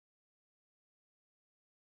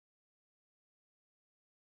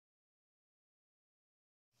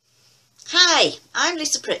Hi, I'm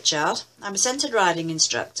Lisa Pritchard. I'm a centred riding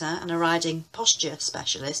instructor and a riding posture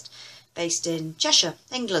specialist based in Cheshire,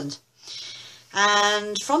 England.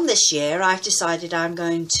 And from this year I've decided I'm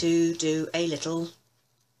going to do a little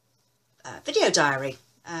video diary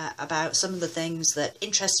about some of the things that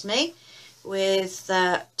interest me with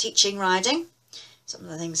teaching riding, some of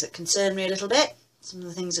the things that concern me a little bit, some of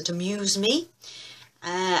the things that amuse me,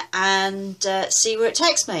 and see where it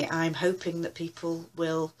takes me. I'm hoping that people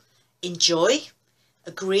will enjoy,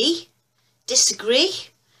 agree, disagree,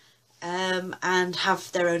 and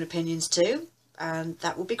have their own opinions too, and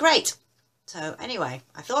that would be great. So anyway,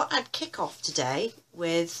 I thought I'd kick off today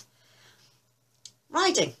with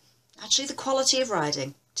riding, actually the quality of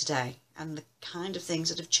riding today and the kind of things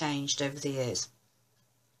that have changed over the years.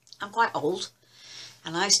 I'm quite old,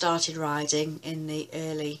 and I started riding in the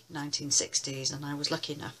early 1960s, and I was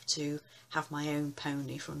lucky enough to have my own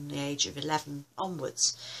pony from the age of 11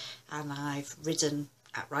 onwards, and I've ridden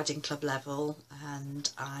at riding club level, and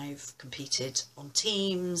I've competed on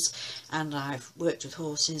teams, and I've worked with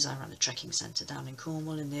horses. I ran a trekking centre down in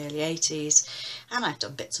Cornwall in the early 80s, and I've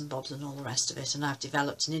done bits and bobs and all the rest of it, and I've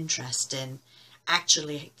developed an interest in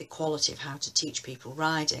actually the quality of how to teach people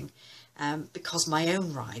riding, because my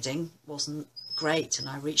own riding wasn't great, and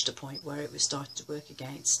I reached a point where it was starting to work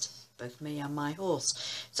against both me and my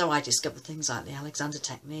horse. So I discovered things like the Alexander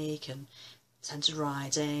technique and centred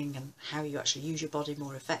riding and how you actually use your body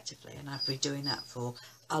more effectively, and I've been doing that for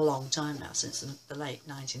a long time now, since the late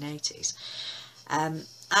 1980s, and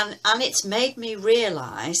it's made me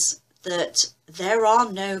realise that there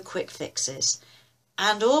are no quick fixes,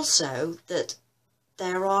 and also that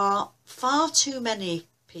there are far too many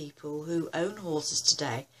people who own horses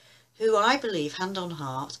today who, I believe, hand on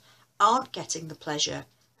heart, aren't getting the pleasure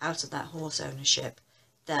out of that horse ownership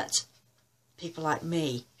that people like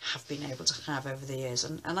me have been able to have over the years.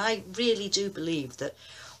 And I really do believe that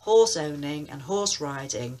horse owning and horse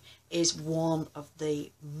riding is one of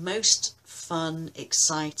the most fun,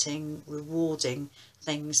 exciting, rewarding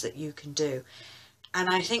things that you can do. And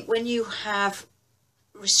I think when you have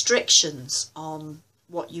restrictions on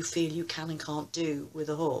what you feel you can and can't do with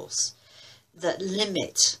a horse that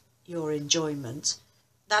limit your enjoyment,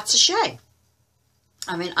 that's a shame.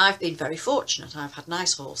 I mean, I've been very fortunate. I've had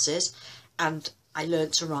nice horses, and I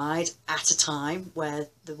learnt to ride at a time where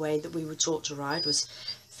the way that we were taught to ride was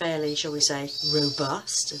fairly, shall we say,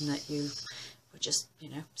 robust, and that you were just, you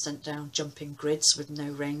know, sent down jumping grids with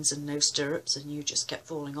no reins and no stirrups, and you just kept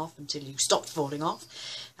falling off until you stopped falling off,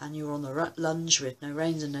 and you were on the lunge with no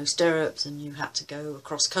reins and no stirrups, and you had to go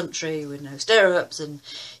across country with no stirrups, and,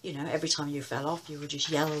 you know, every time you fell off you were just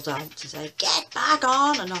yelled out to say, get back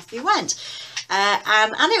on, and off you went.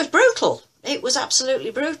 And it was brutal. It was absolutely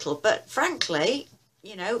brutal, but frankly,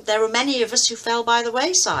 you know, there were many of us who fell by the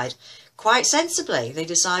wayside. Quite sensibly, they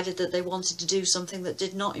decided that they wanted to do something that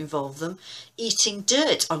did not involve them eating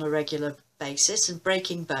dirt on a regular basis and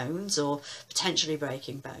breaking bones, or potentially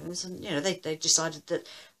breaking bones, and, you know, they decided that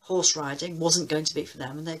horse riding wasn't going to be for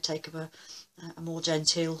them, and they'd take up a more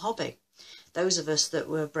genteel hobby. Those of us that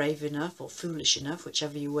were brave enough, or foolish enough,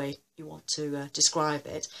 whichever way you want to describe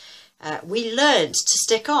it, we learned to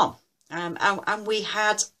stick on. And we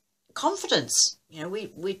had confidence, you know,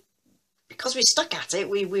 we because we stuck at it,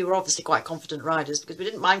 we were obviously quite confident riders, because we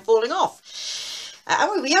didn't mind falling off.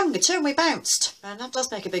 And we were younger too, and we bounced, and that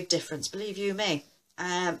does make a big difference, believe you me.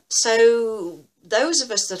 So those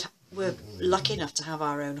of us that were lucky enough to have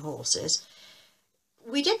our own horses,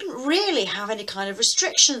 we didn't really have any kind of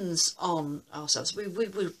restrictions on ourselves. We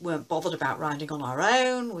weren't bothered about riding on our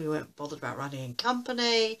own, we weren't bothered about riding in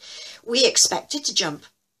company. We expected to jump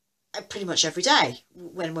pretty much every day.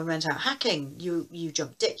 When we went out hacking, you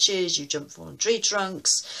jumped ditches, you jumped fallen tree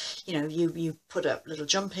trunks, you know, you put up little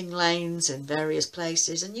jumping lanes in various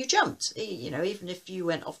places, and you jumped, you know, even if you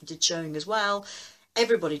went off and did showing as well,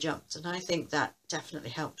 everybody jumped. And I think that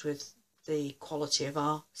definitely helped with the quality of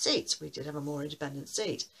our seats. We did have a more independent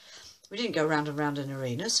seat. We didn't go round and round in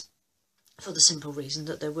arenas, for the simple reason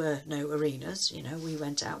that there were no arenas. You know, we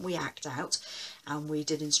went out, we act out, and we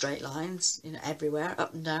did in straight lines, you know, everywhere,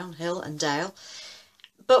 up and down, hill and dale.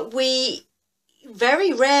 But we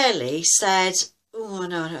very rarely said, oh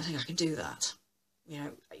no, I don't think I can do that.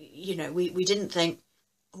 You know, we didn't think,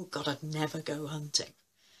 oh God, I'd never go hunting.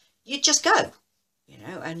 You'd just go, you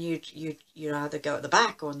know, and you'd either go at the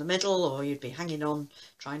back or in the middle, or you'd be hanging on,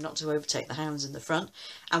 trying not to overtake the hounds in the front.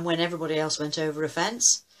 And when everybody else went over a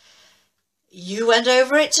fence, you went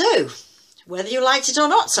over it too, whether you liked it or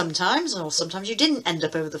not sometimes, or sometimes you didn't end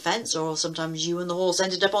up over the fence, or sometimes you and the horse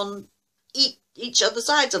ended up on each other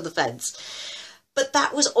sides of the fence. But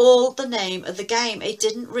that was all the name of the game. It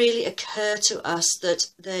didn't really occur to us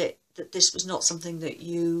that that this was not something that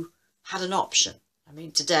you had an option. I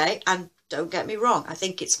mean, today, and don't get me wrong, I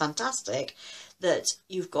think it's fantastic that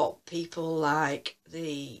you've got people like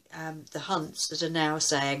the hunts that are now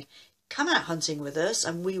saying, come out hunting with us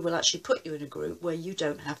and we will actually put you in a group where you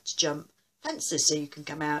don't have to jump fences, so you can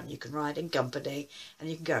come out and you can ride in company and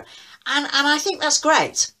you can go. And I think that's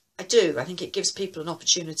great. I do. I think it gives people an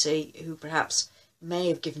opportunity who perhaps may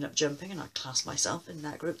have given up jumping, and I class myself in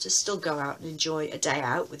that group, to still go out and enjoy a day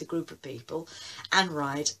out with a group of people and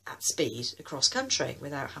ride at speed across country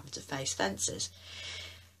without having to face fences.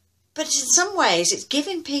 But in some ways it's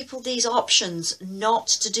giving people these options not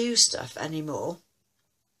to do stuff anymore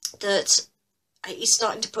that is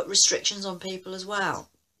starting to put restrictions on people as well.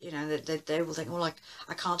 You know, they will think, well, like,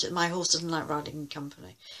 I can't, my horse doesn't like riding in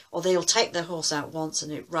company. Or they'll take their horse out once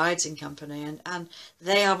and it rides in company, and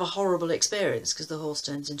they have a horrible experience because the horse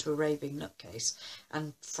turns into a raving nutcase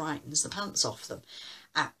and frightens the pants off them.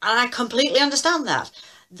 And I completely understand that.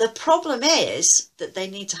 The problem is that they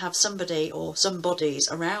need to have somebody or some bodies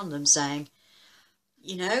around them saying,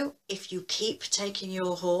 you know, if you keep taking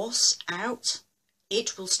your horse out,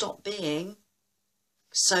 it will stop being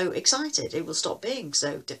so excited, it will stop being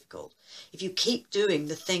so difficult. If you keep doing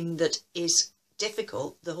the thing that is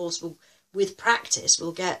difficult, the horse will, with practice,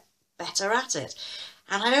 will get better at it.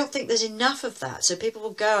 And I don't think there's enough of that. So people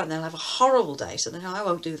will go and they'll have a horrible day, so then I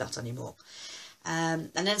won't do that anymore. And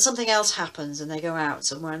then something else happens and they go out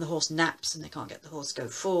somewhere and the horse naps and they can't get the horse to go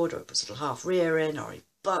forward, or it puts a little half rear in, or it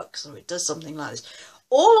bucks, or it does something like this.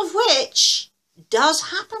 All of which does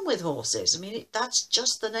happen with horses. I mean, that's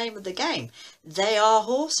just the name of the game. They are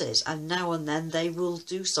horses, and now and then they will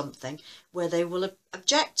do something where they will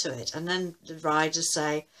object to it, and then the riders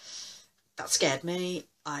say, that scared me,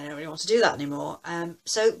 I don't really want to do that anymore.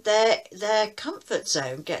 So their comfort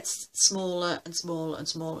zone gets smaller and smaller and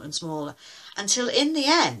smaller and smaller, until in the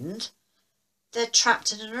end they're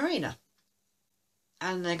trapped in an arena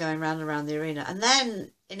and they're going round and round the arena, and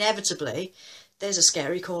then inevitably there's a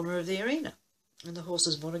scary corner of the arena and the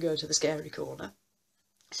horses want to go to the scary corner,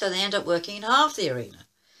 so they end up working in half the arena.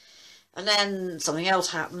 And then something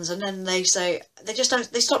else happens, and then they say, they just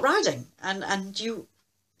don't, they stop riding. And you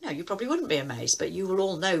probably wouldn't be amazed, but you will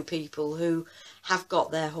all know people who have got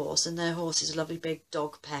their horse, and their horse is a lovely big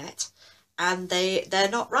dog pet, and they're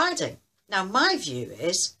not riding. Now my view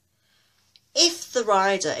is, if the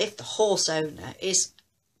rider, if the horse owner is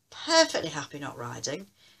perfectly happy not riding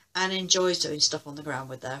and enjoys doing stuff on the ground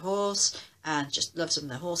with their horse and just loves them,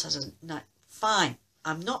 their horse has a night, fine.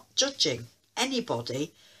 I'm not judging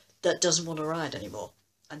anybody that doesn't want to ride anymore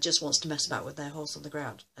and just wants to mess about with their horse on the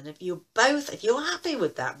ground. And if you're happy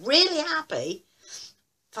with that, really happy,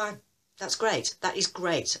 fine, that's great. That is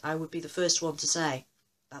great. I would be the first one to say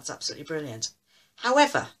that's absolutely brilliant.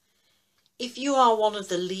 However, if you are one of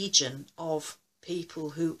the legion of people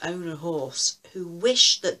who own a horse who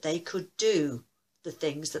wish that they could do the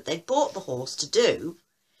things that they bought the horse to do,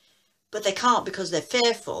 but they can't because they're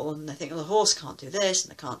fearful and they think, well, the horse can't do this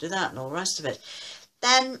and they can't do that and all the rest of it,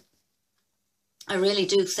 then I really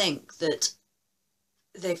do think that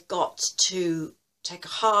they've got to take a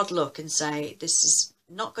hard look and say, this is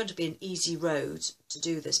not going to be an easy road to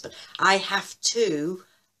do this, but I have to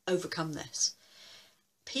overcome this.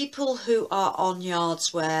 People who are on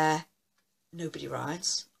yards where nobody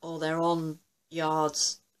rides, or they're on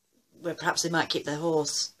yards where perhaps they might keep their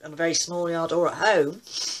horse on a very small yard, or at home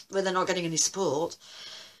where they're not getting any support,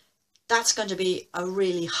 that's going to be a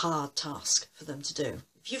really hard task for them to do.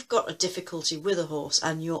 If you've got a difficulty with a horse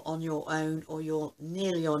and you're on your own, or you're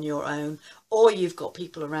nearly on your own, or you've got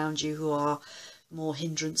people around you who are more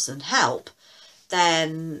hindrance than help,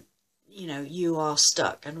 then, you know, you are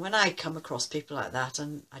stuck. And when I come across people like that,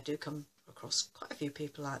 and I do come across quite a few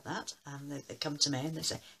people like that, and they come to me and they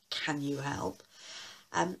say, can you help?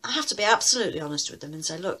 I have to be absolutely honest with them and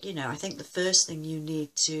say, look, you know, I think the first thing you need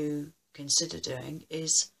to consider doing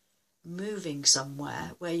is moving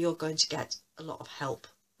somewhere where you're going to get a lot of help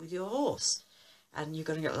with your horse, and you're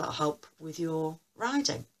going to get a lot of help with your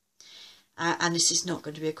riding. And this is not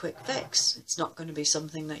going to be a quick fix. It's not going to be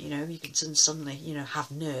something that, you know, you can suddenly, you know, have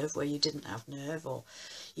nerve where you didn't have nerve, or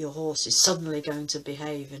your horse is suddenly going to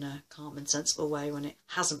behave in a calm and sensible way when it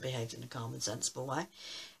hasn't behaved in a calm and sensible way.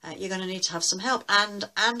 You're going to need to have some help. And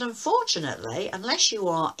unfortunately, unless you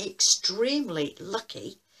are extremely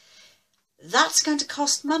lucky, that's going to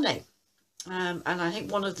cost money. And I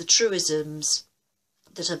think one of the truisms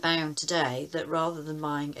that are bound today, that rather than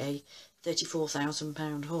buying a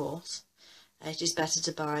 £34,000 horse, it is better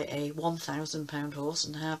to buy a £1,000 horse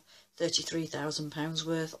and have £33,000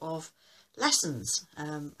 worth of lessons,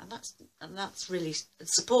 and that's really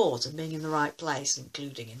support and being in the right place,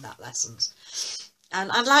 including in that lessons.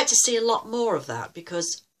 And I'd like to see a lot more of that,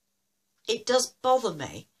 because it does bother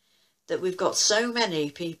me that we've got so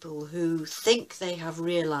many people who think they have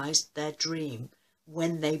realised their dream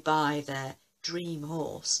when they buy their dream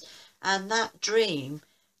horse, and that dream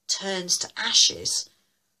turns to ashes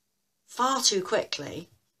far too quickly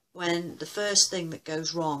when the first thing that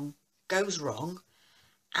goes wrong,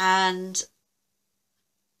 and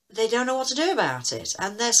they don't know what to do about it,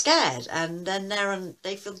 and they're scared, and then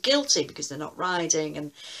they feel guilty because they're not riding,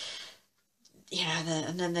 and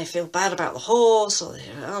and then they feel bad about the horse,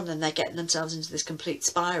 and then they're getting themselves into this complete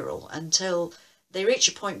spiral until they reach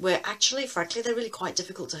a point where actually, frankly, they're really quite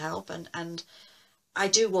difficult to help. And I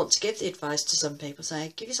do want to give the advice to some people,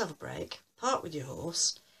 say, give yourself a break, part with your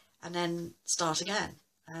horse, and then start again.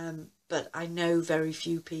 But I know very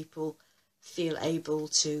few people feel able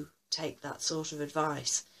to take that sort of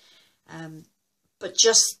advice. But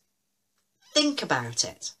just think about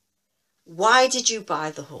it. Why did you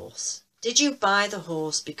buy the horse? Did you buy the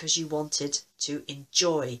horse because you wanted to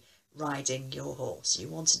enjoy riding your horse? You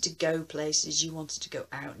wanted to go places, you wanted to go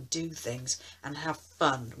out and do things and have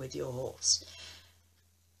fun with your horse.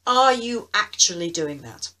 Are you actually doing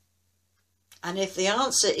that? And if the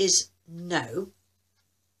answer is no,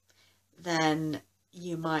 then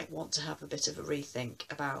you might want to have a bit of a rethink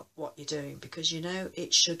about what you're doing, because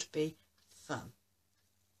it should be fun.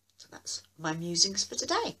 So that's my musings for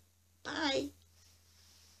today. Bye.